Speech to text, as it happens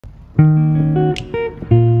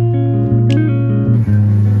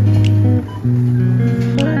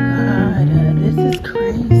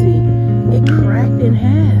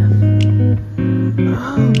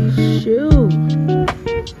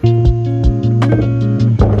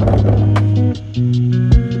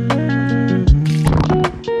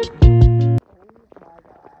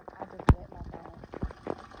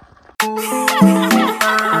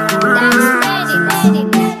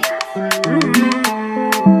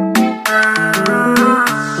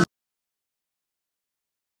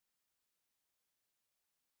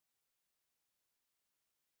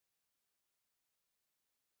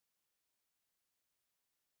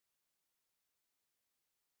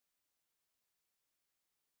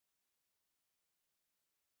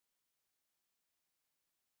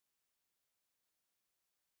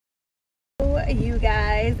you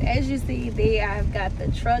guys, as you see, I've got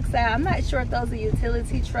the trucks out. I'm not sure if those are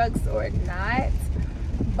utility trucks or not,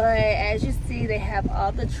 but as you see, they have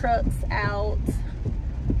all the trucks out,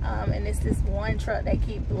 and it's this one truck that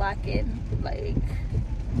keep blocking like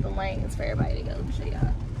the lanes for everybody to go. Let me show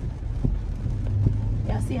y'all.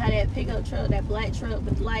 Y'all see how that pickup truck, that black truck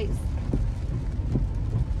with lights,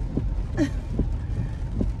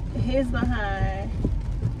 his behind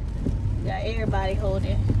got everybody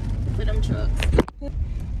holding for them trucks.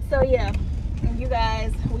 So yeah, and you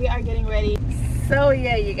guys, we are getting ready. So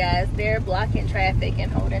yeah, you guys, they're blocking traffic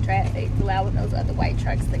and holding traffic, allowing those other white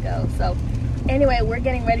trucks to go. So anyway, we're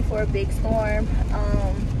getting ready for a big storm.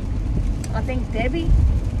 I think Debby,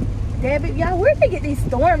 y'all, where'd they get these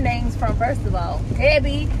storm names from? First of all,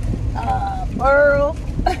 Debby, Burl.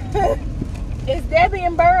 Is Debby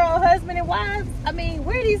and Burl husband and wives? I mean,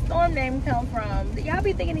 where do these storm names come from? Y'all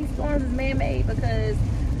be thinking these storms is man-made, because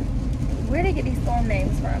where they get these storm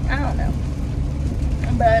names from? I don't know.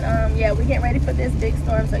 But yeah, we're getting ready for this big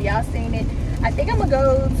storm, so y'all seen it. I think I'm gonna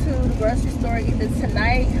go to the grocery store either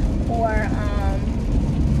tonight or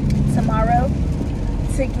tomorrow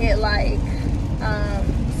to get like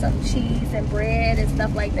some cheese and bread and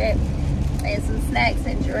stuff like that, and some snacks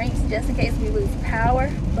and drinks, just in case we lose power.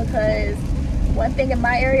 Because one thing in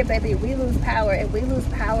my area, baby, we lose power, and we lose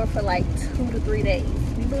power for like 2 to 3 days.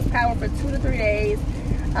 We lose power for 2 to 3 days.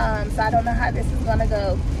 So I don't know how this is gonna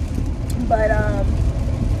go, but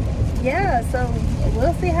yeah, so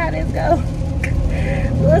we'll see how this goes.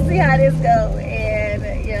 We'll see how this goes,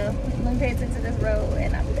 and yeah, let me pay attention to this road,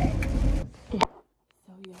 and I'll be back.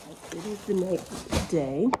 So yeah, it is the next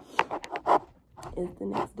day. It's the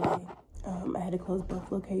next day. I had to close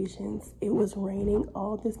both locations. It was raining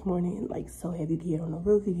all this morning, like so heavy. You can hear it on the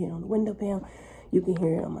roof, you can hear it on the window panel, you can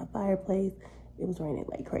hear it on my fireplace. It was raining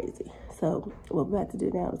like crazy. So what we're about to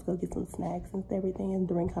do now is go get some snacks and everything, and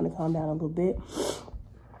the rain kind of calmed down a little bit.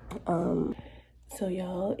 So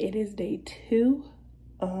y'all, it is day 2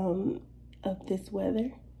 of this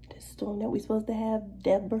weather, this storm that we're supposed to have.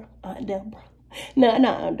 Aunt Deborah. No,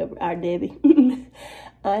 Aunt Deborah, our Debby.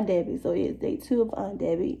 Aunt Debby. So it's day 2 of Aunt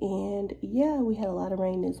Debby, and yeah, we had a lot of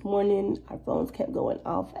rain this morning. Our phones kept going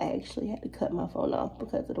off. I actually had to cut my phone off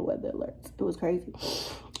because of the weather alerts. It was crazy.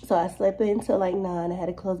 So I slept until like 9. I had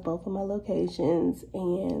to close both of my locations,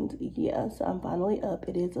 and yeah, so I'm finally up.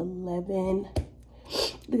 It is 11. I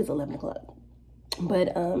think it's 11 o'clock. But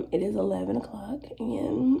it is 11 o'clock,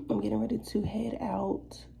 and I'm getting ready to head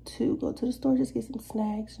out to go to the store, just get some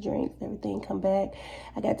snacks, drinks, everything, come back.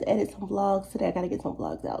 I got to edit some vlogs today. I got to get some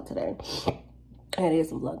vlogs out today. I gotta get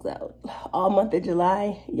some vlogs out. All month of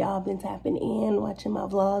July, y'all been tapping in, watching my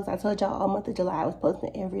vlogs. I told y'all all month of July I was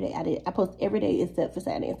posting every day. I post every day except for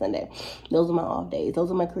Saturday and Sunday. Those are my off days.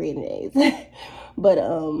 Those are my creating days. But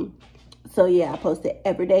so yeah, I posted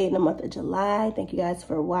every day in the month of July. Thank you guys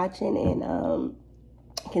for watching, and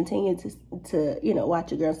continue to you know,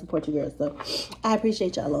 watch your girl, support your girl. So I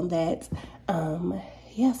appreciate y'all on that.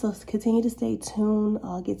 Yeah, so continue to stay tuned.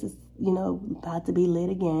 August is, you know, about to be lit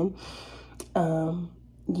again.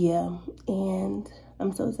 Yeah, and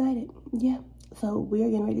I'm so excited. Yeah, so we are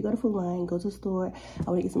getting ready to go to Food Line, go to the store. I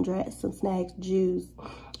want to get some snacks, juice,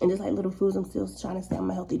 and just like little foods. I'm still trying to stay on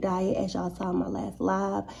my healthy diet. As y'all saw in my last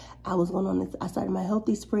live, I was going on this, I started my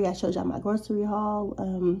healthy spree. I showed y'all my grocery haul.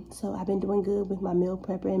 So I've been doing good with my meal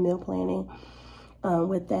prepping and meal planning.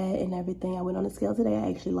 With that and everything, I went on the scale today. I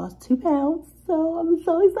actually lost 2 pounds, so I'm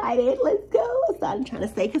so excited. Let's go. So I'm trying to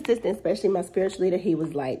stay consistent, especially my spiritual leader. He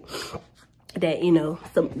was like, that, you know,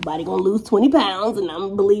 somebody gonna lose 20 pounds, and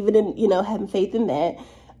I'm believing in, you know, having faith in that.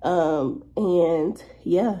 And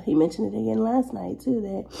yeah, he mentioned it again last night too,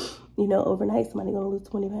 that, you know, overnight somebody gonna lose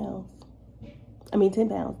 20 pounds. I mean 10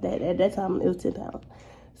 pounds. At that time it was 10 pounds.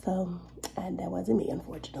 So, and that wasn't me,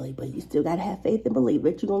 unfortunately, but you still gotta have faith and believe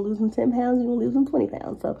that you're gonna lose them 10 pounds, you're gonna lose them 20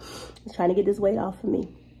 pounds. So I'm trying to get this weight off for me.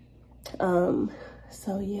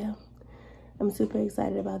 So yeah, I'm super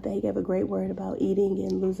excited about that. He gave a great word about eating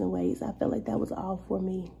and losing weight. I felt like that was all for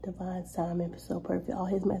me. Divine timing, so perfect. All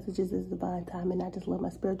his messages is divine timing. I just love my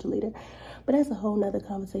spiritual leader. But that's a whole nother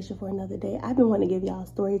conversation for another day. I've been wanting to give y'all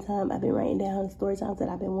story time. I've been writing down story times that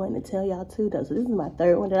I've been wanting to tell y'all too, though. So this is my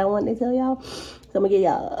 3rd one that I wanted to tell y'all. So I'm gonna give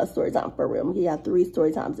y'all a story time for real. I'm gonna give y'all 3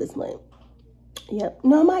 story times this month. Yep.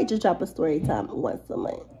 No, I might just drop a story time once a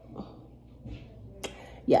month.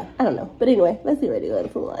 Yeah, I don't know. But anyway, let's get ready to go to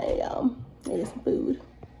Food Line, y'all. And get some food.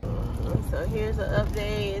 So here's an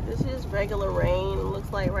update. This is regular rain, it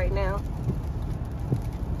looks like right now.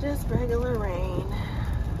 Just regular rain.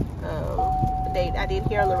 I did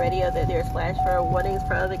hear on the radio that there's flash flood warnings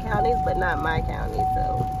for other counties, but not my county.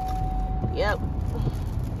 So, yep.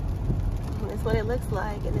 This is what it looks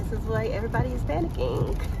like, and this is why everybody is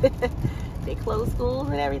panicking. They closed schools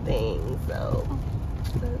and everything, so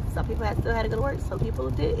some people still had to go to work, some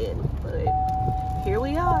people didn't, but here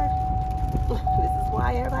we are. This is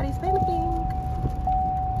why everybody's panicking.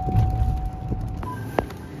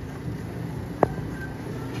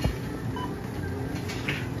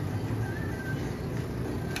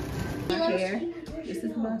 Here, this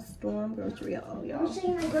is my storm grocery haul, y'all. I'm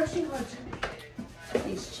saying my grocery haul.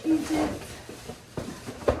 These cheeses.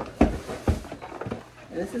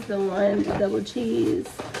 And this is the one, the double cheese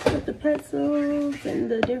with the pretzels and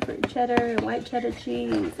the different cheddar and white cheddar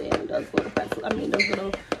cheese and those little pretzels. I mean, those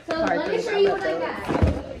little Let me show you what I got.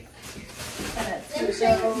 Let me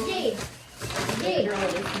show you, Jade. Jade.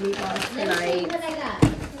 Let me show you what I got.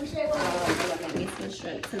 Let me show you what I got. I'm gonna make me some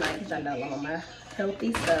shrimp tonight because I know all my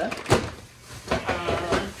healthy stuff.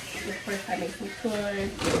 This first I make some corn.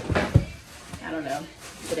 I don't know,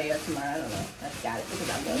 today or tomorrow, I don't know. I got it because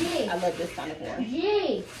I love this kind of corn.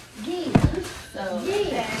 So I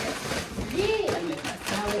make my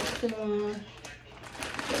salad soon.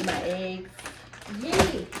 Get my eggs. Let me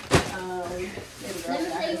show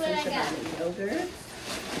you what I got. Yogurt.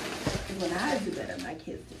 When I do better, my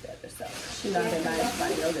kids do better. So she not been buying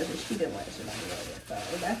Steph'Ne yogurt, and she didn't want Steph'Ne yogurt. So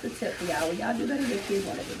that's the tip for y'all. When y'all do better, your kids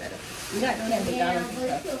want to do better. We got doing that McDonald's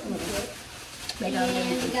and stuff. McDonald's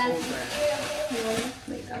is over.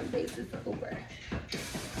 McDonald's base is over.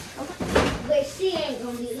 But she ain't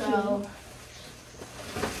gonna be eating. So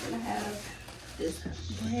I'm gonna have this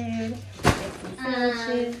bread, make some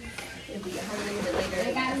sandwiches. If we get hungry a bit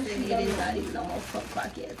later, it is not even almost 12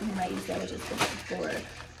 o'clock yet. We might eat sandwiches for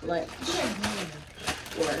lunch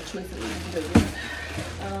or choice of ingredients.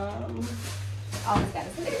 Always gotta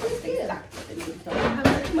stay stocked. So how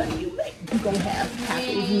much money you make? You gonna have half of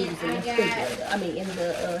these in the refrigerator. I mean, in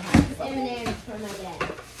the half of M&M's for my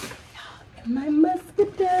dad. My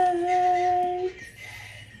muscadines.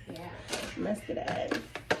 Yeah, muscadines.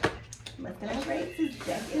 Muscadine grapes is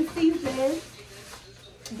back in season.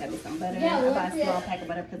 Got me some butter. Yeah, I buy a small pack of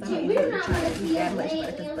butter because I'm not even trying to eat that much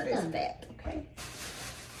butter because butter is fat. Okay.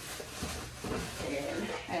 And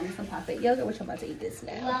I have some pop-it yogurt, which I'm about to eat this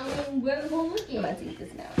now. Well, we're going with you. I'm about to eat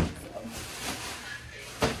this now. So,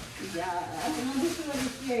 yeah. This is what the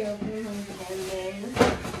cereal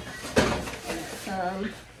And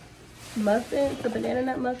some muffins, the banana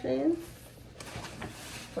nut muffins,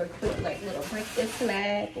 for a quick, like, little breakfast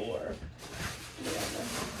snack or whatever.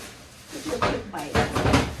 Just a quick bite.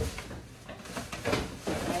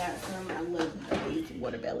 I got some. I love these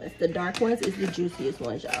watermelons. The dark ones is the juiciest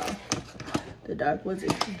ones, y'all. The dark ones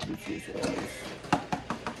is the juiciest ones.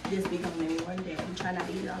 This be coming in one day. I'm trying not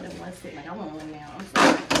to eat it all in one sitting. Like, I want one now. So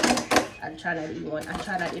I try not to eat one. I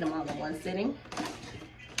try not to eat them all in one sitting.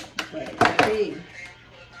 But it's big.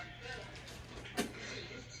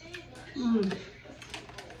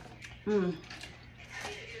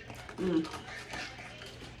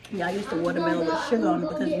 Yeah, I used the watermelon with sugar on it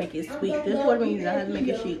because it make it sweet. This watermelon does not have to make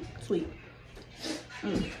it sweet.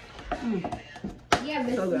 Yeah,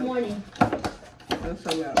 but so it's morning. That's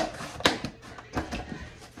so good.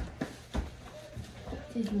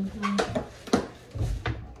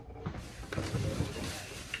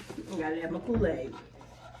 I gotta have my Kool-Aid.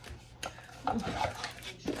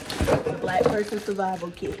 Black person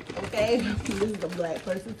survival kit, okay? This is the black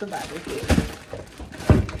person survival kit.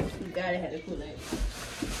 You gotta have the Kool-Aid.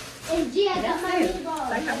 And G, I got my meatballs.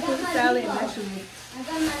 Like I put salad and vegetables I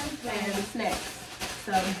got my meatballs. and snacks.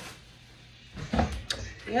 So,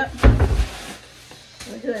 yep.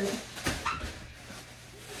 We're good.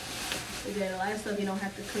 We did a lot of stuff you don't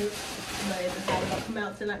have to cook, but if the power don't come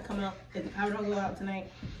out tonight, if the power don't go out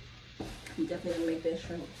tonight, you definitely gonna make that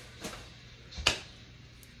shrimp.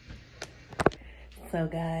 So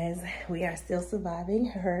guys, we are still surviving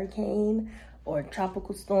hurricane or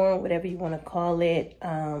tropical storm, whatever you want to call it,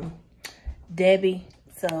 Debby.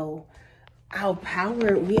 So our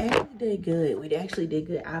power, we actually did good. We actually did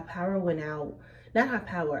good. Our power went out. Not our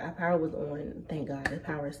power was on. Thank God, the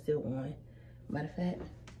power is still on. Matter of fact,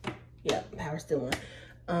 yeah, power's still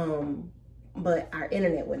on. But our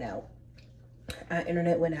internet went out. Our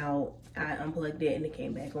internet went out. I unplugged it and it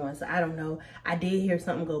came back on. So I don't know. I did hear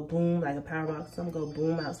something go boom, like a power box, something go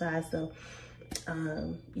boom outside. So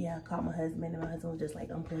yeah, I called my husband and my husband was just like,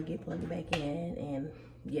 unplug it, plug it back in, and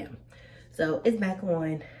yeah. So it's back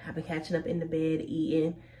on. I've been catching up in the bed,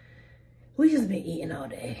 eating. We just been eating all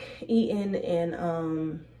day. Eating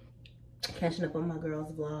and catching up on my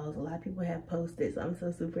girls' vlogs. A lot of people have posted, so I'm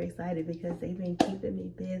so super excited because they've been keeping me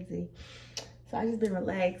busy. So I just been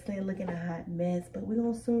relaxing, looking a hot mess, but we're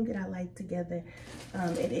gonna soon get our life together.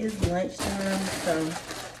 It is lunchtime, so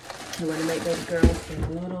I'm gonna make those girls some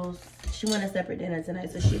noodles. She wanted a separate dinner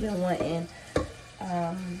tonight, so she been wanting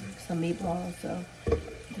some meatballs. So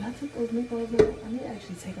did I take those meatballs out? I need to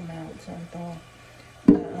actually take them out so I'm thawed.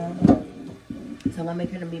 So I'm gonna make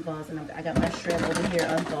her the meatballs, and I got my shrimp over here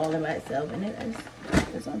unthawing by itself, and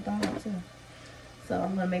it's unthawed too. So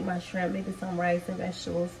I'm gonna make my shrimp, maybe some rice and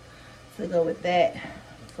vegetables to go with that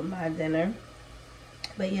for my dinner.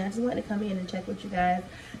 But yeah, I just wanted to come in and check with you guys.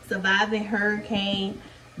 Surviving Hurricane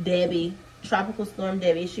Debby, Tropical Storm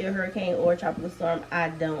Debby. Is she a hurricane or a tropical storm? I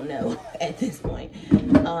don't know at this point.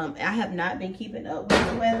 I have not been keeping up with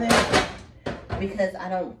the weather because I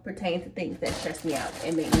don't pertain to things that stress me out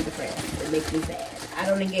and make me depressed. It makes me sad. I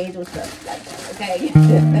don't engage with stuff like that, okay?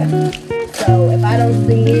 So if I don't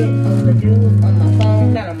see it on the news, on my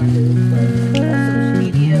phone, not on my news, but on social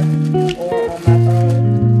media or on my phone.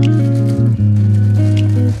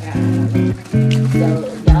 So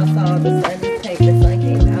y'all saw the sun just came, the sun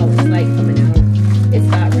came out, it's like coming out. It's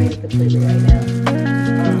not raining completely right now.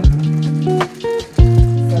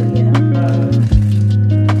 So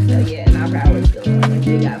yeah, and our power is still on, and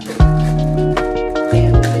they got food.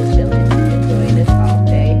 And we've been chilling, enjoying this all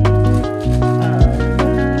day.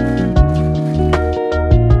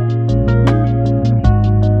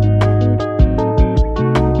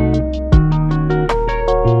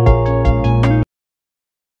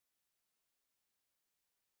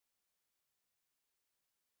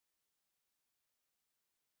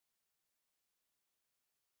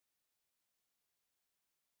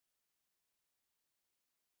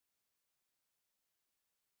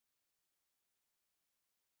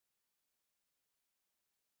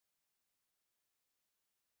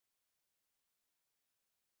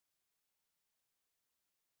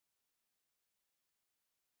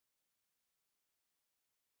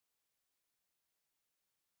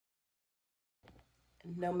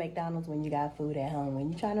 No McDonald's when you got food at home. When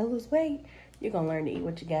you're trying to lose weight, you're going to learn to eat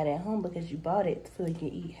what you got at home because you bought it so you can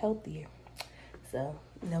eat healthier. So,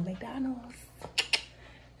 no McDonald's.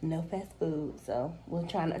 No fast food. So, we're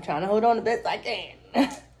trying to hold on the best I can.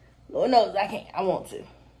 Lord knows I can't. I want to.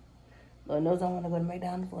 Lord knows I want to go to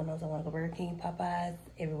McDonald's. Lord knows I want to go Burger King, Popeyes,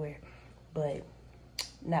 everywhere. But,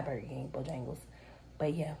 not Burger King, Bojangles.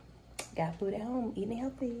 But, yeah. Got food at home. Eating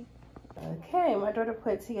healthy. Okay, my daughter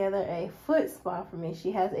put together a foot spa for me.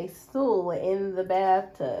 She has a stool in the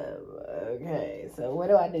bathtub. Okay, so what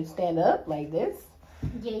do I do? Stand up like this?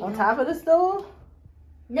 Yeah. On top of the stool?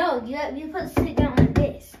 No, you put sit down like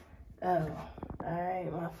this. Oh, all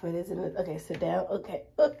right. My foot is in the... Okay, sit down. Okay.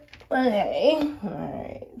 Okay. All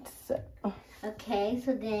right. So. Okay,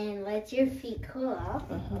 so then let your feet cool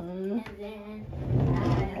off. And then...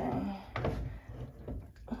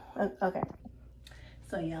 Okay.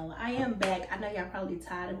 So y'all, I am back. I know y'all probably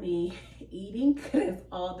tired of me eating because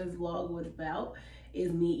all this vlog was about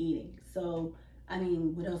is me eating. So I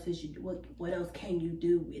mean, what else what else can you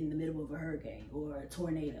do in the middle of a hurricane or a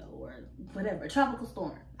tornado or whatever, a tropical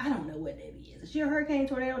storm? I don't know what Debby is. Is she a hurricane,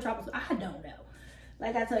 tornado, tropical storm? I don't know.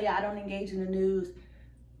 Like I tell y'all, I don't engage in the news.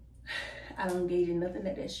 I don't engage in nothing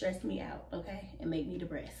that stress me out, okay, and make me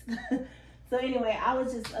depressed. So anyway, I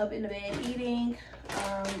was just up in the bed eating.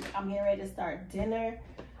 I'm getting ready to start dinner.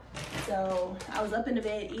 So I was up in the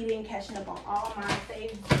bed eating, catching up on all my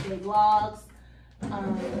saved vlogs.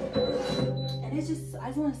 And it's just, I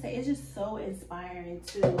just want to say, it's just so inspiring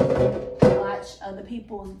to watch other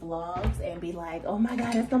people's vlogs and be like, oh my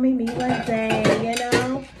God, it's gonna be me one day, you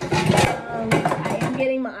know? I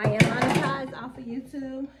am monetized off of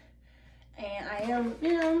YouTube. And I am,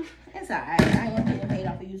 you know, it's all right. I am getting paid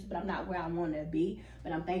off of YouTube, but I'm not where I want to be.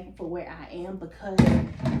 But I'm thankful for where I am because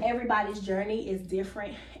everybody's journey is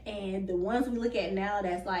different. And the ones we look at now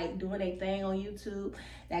that's like doing their thing on YouTube,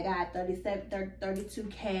 that got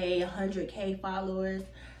 32K, 100K followers,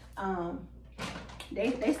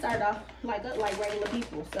 they start off like regular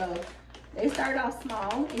people. So they start off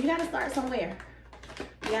small, and you got to start somewhere.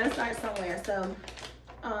 You got to start somewhere. So,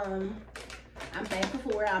 I'm thankful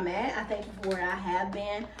for where I'm at. I'm thankful for where I have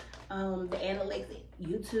been. The analytics,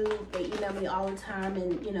 YouTube, they email me all the time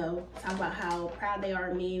and, you know, talk about how proud they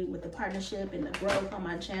are of me with the partnership and the growth on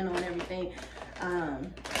my channel and everything. Why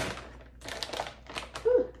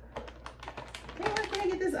can't I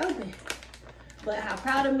get this open? But how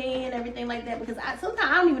proud of me and everything like that, because sometimes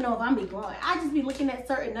I don't even know if I'm be growing. I just be looking at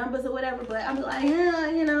certain numbers or whatever, but I'm like, yeah,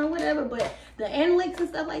 you know, whatever. But the analytics and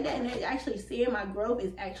stuff like that, and actually seeing my growth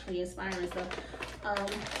is actually inspiring. So,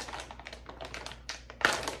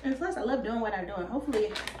 and plus I love doing what I'm doing.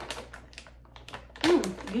 Hopefully,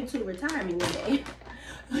 YouTube retire me one day.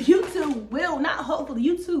 YouTube will, not hopefully,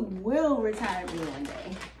 YouTube will retire me one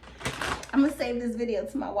day. I'm gonna save this video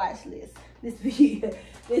to my watch list. This video,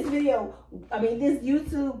 I mean, this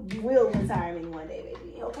YouTube will retire me one day,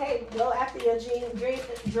 baby. Okay, go after your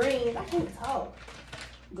dreams. I can't talk.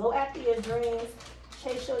 Go after your dreams,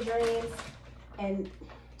 chase your dreams, and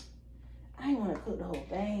I ain't want to cook the whole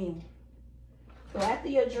thing. Go after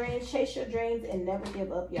your dreams, chase your dreams, and never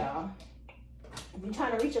give up, y'all. If you're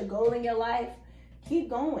trying to reach a goal in your life, keep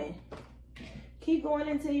going. Keep going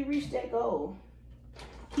until you reach that goal.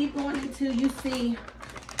 Keep going until you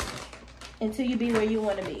be where you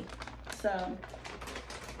want to be. So,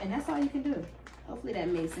 and that's all you can do. Hopefully that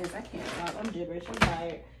made sense. I can't talk. I'm gibberish. I'm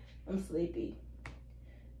tired. I'm sleepy.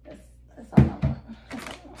 That's all I want.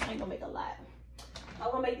 I ain't gonna make a lot.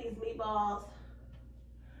 I'm gonna make these meatballs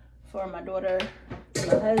for my daughter and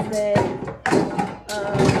my husband.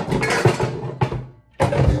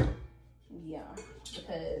 Yeah,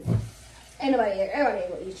 because everybody ain't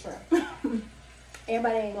gonna eat shrimp.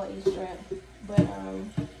 Everybody ain't gonna eat shrimp. But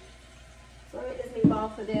so I make this meatball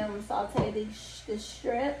for them, saute this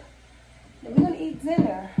shrimp. Then we're gonna eat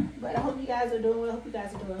dinner. But I hope you guys are doing well. I hope you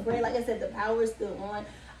guys are doing great. Like I said, the power is still on.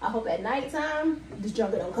 I hope at nighttime this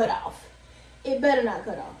junk don't cut off. It better not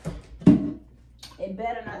cut off. It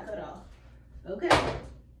better not cut off. Okay.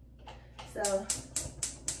 So,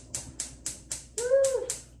 woo,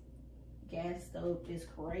 gas stove is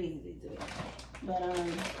crazy to me. But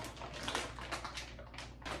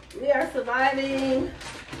we are surviving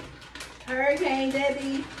Hurricane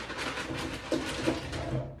Debby.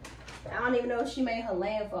 I don't even know if she made her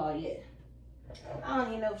landfall yet. I don't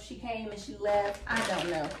even know if she came and she left. I don't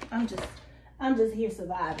know. I'm just here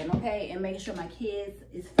surviving, okay? And making sure my kids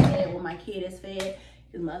is fed when my kid is fed,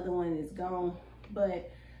 because my other one is gone.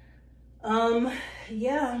 But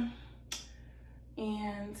yeah.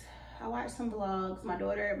 And I watched some vlogs. My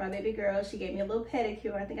daughter, my baby girl, she gave me a little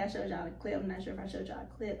pedicure. I think I showed y'all a clip. I'm not sure if I showed y'all a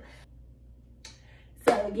clip.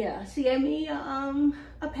 So yeah, she gave me a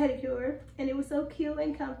pedicure, and it was so cute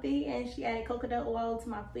and comfy, and she added coconut oil to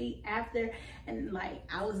my feet after, and like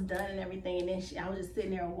I was done and everything, and then I was just sitting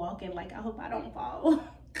there walking like, I hope I don't fall.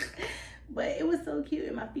 But it was so cute,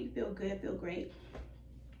 and my feet feel good, feel great.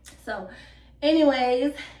 So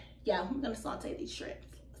anyways, yeah, I'm gonna saute these shrimps.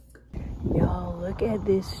 Y'all, look at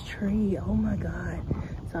this tree. Oh my God.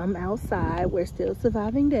 So I'm outside. We're still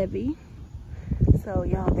surviving Debby. So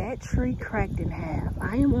y'all, that tree cracked in half.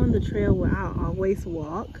 I am on the trail where I always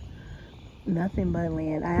walk. Nothing but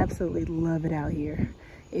land. I absolutely love it out here.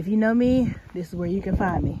 If you know me, this is where you can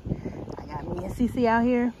find me. I got me and Cece out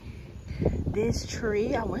here. This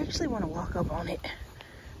tree, I actually want to walk up on it.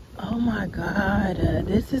 Oh my God,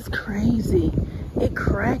 this is crazy. It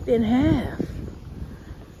cracked in half.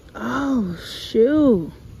 Oh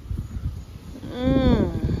shoot.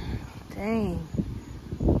 Dang.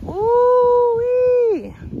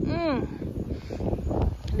 Ooh-wee.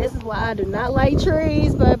 This is why I do not like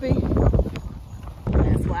trees, baby.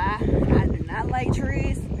 That's why I do not like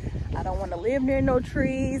trees. I don't want to live near no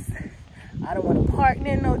trees. I don't want to park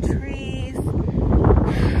near no trees. I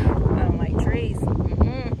don't like trees.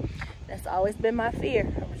 That's always been my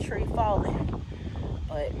fear of a tree falling.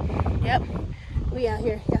 But yep, we out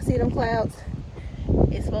here. Y'all see them clouds?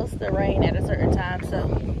 It's supposed to rain at a certain time, so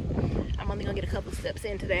I'm only gonna get a couple steps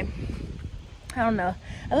in today. I don't know.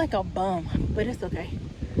 I like a bum, but it's okay.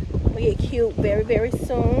 We get cute very, very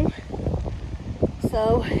soon.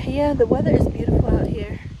 So yeah, the weather is beautiful out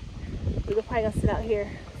here. We're probably gonna sit out here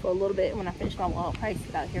for a little bit when I finish my walk. Probably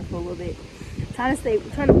sit out here for a little bit. Trying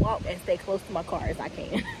to walk and stay close to my car as I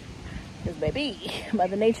can. Because baby,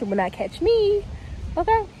 Mother Nature will not catch me.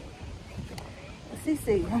 Okay.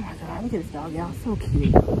 Cece, oh my God, look at this dog, y'all. So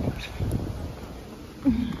cute.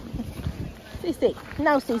 Cece,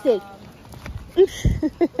 no, Cece.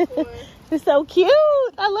 It's so cute.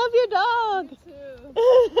 I love your dog.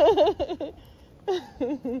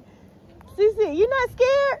 Cece, you not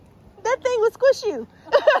scared? That thing would squish you.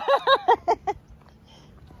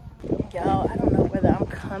 Y'all, I don't know whether I'm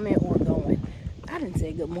coming or going. I didn't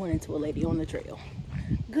say good morning to a lady on the trail.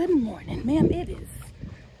 Good morning, ma'am. It is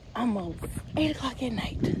almost 8 o'clock at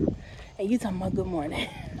night. And you talking about good morning.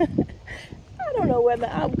 I don't know whether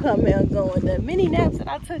I'm coming or going. The mini naps that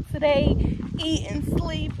I took today, eating,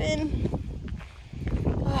 sleeping.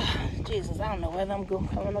 Oh, Jesus, I don't know whether I'm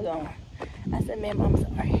coming or going. I said, ma'am, I'm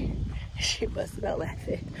sorry. She busted out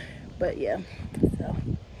laughing. But yeah, so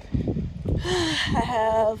I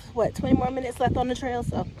have, what, 20 more minutes left on the trail.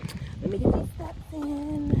 So let me get these steps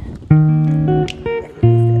in.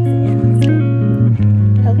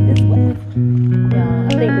 Help this way. Yeah, I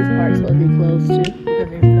think this part's supposed to be closed too, because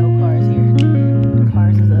there's no cars here. The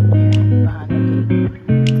cars is up there behind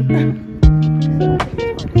the gate. So I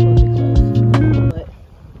think this part is supposed to be closed.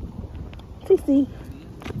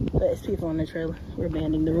 on the trailer. We're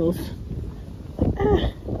abandoning the rules.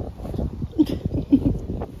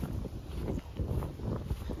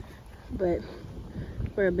 But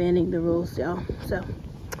we're abandoning the rules, y'all. So,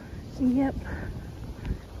 yep.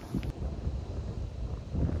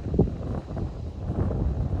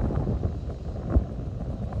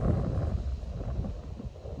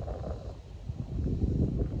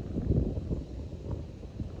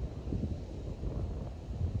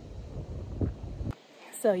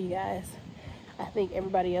 So you guys, I think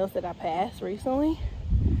everybody else that I passed recently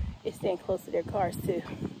is staying close to their cars too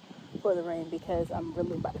for the rain, because I'm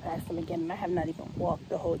really about to pass them again, and I have not even walked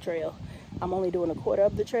the whole trail. I'm only doing a quarter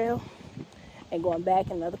of the trail and going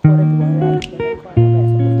back, another quarter, going back, and another quarter, going back.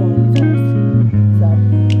 So I'm doing U-turns. So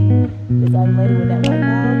this other lady with that white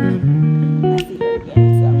dog, I see her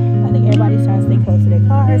again. So I think everybody's trying to stay close to their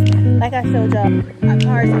cars. Like I showed y'all, my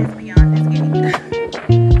cars is beyond this gate.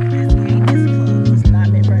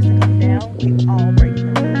 We all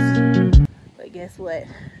breaking the rules. But guess what?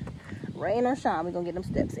 Rain or shine, we're gonna get them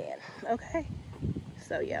steps in. Okay?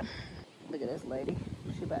 So yeah. Look at this lady.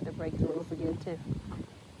 She about to break the rules again too.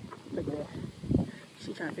 Look at her.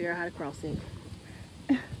 She trying to figure out how to cross it.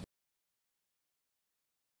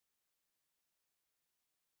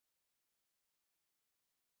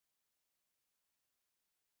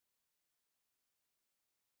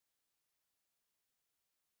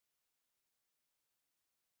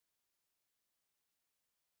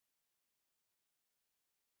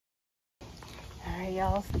 Alright,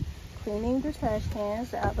 y'all. Cleaning the trash cans,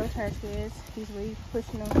 the outdoor trash cans. He's really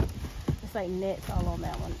pushing them. It's like nets all on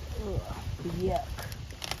that one. Ugh, yuck.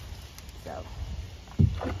 So,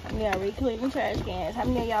 yeah, re-cleaning trash cans. How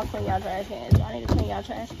many of y'all clean y'all trash cans? Y'all need to clean y'all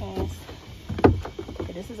trash cans.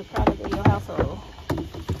 Okay, this is a product of your household.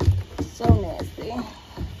 So nasty.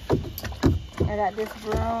 I got this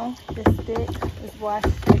broom, this stick, this wash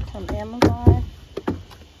stick from Amazon.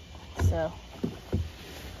 So,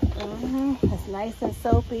 it's nice and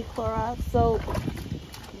soapy. Clorox soap,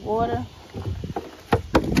 water,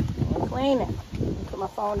 and clean it. Put my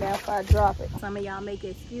phone down before I drop it. Some of y'all make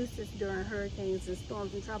excuses during hurricanes and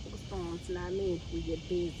storms and tropical storms. Not me. We get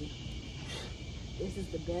busy. This is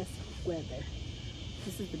the best weather.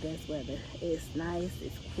 This is the best weather. It's nice.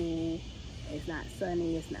 It's cool. It's not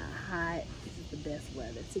sunny. It's not hot. This is the best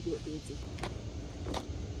weather to get busy.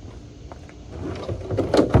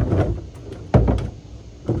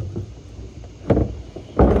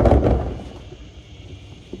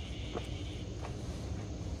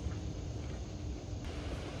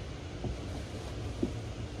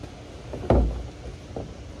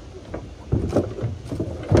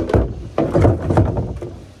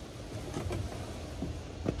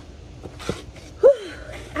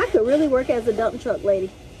 Really work as a dump truck lady.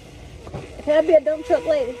 Can I be a dump truck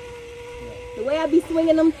lady? The way I be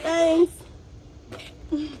swinging them things.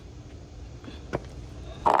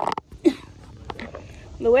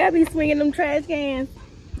 The way I be swinging them trash cans,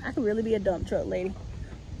 I could really be a dump truck lady.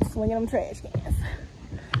 Swinging them trash cans.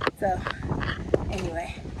 So,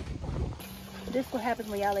 anyway. This is what happens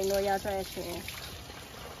when y'all ignore y'all trash cans.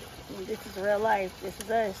 This is real life. This is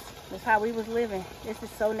us. This is how we was living. This is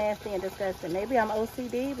so nasty and disgusting. Maybe I'm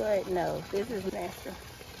OCD, but no, this is nasty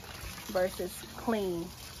versus clean.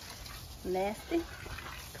 Nasty,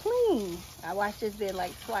 clean. I watched this vid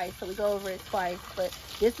like twice, so we go over it twice. But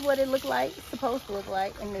this is what it looked like, it's supposed to look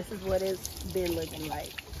like, and this is what it's been looking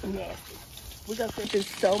like. Nasty. We go through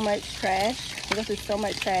so much trash. We go through so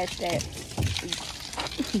much trash that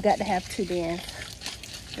you got to have 2 bins.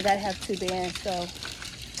 You got to have 2 bins. So.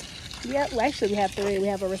 Yep, well, actually we have 3. We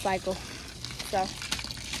have a recycle. So,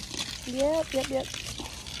 yep.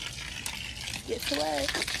 Get to work.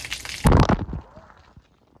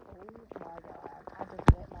 Oh my God, I just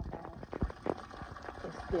wet my phone.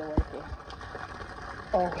 It's still working.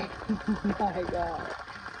 Oh my God.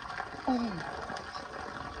 Oh.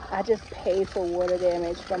 I just paid for water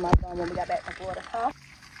damage from my phone when we got back from Florida. Huh?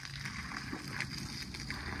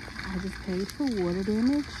 I just paid for water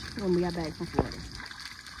damage when we got back from Florida.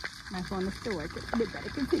 My phone is still working. It better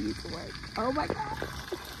continue to work. Oh my God.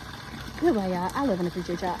 Goodbye, y'all. I love and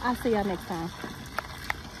appreciate y'all. I'll see y'all next time.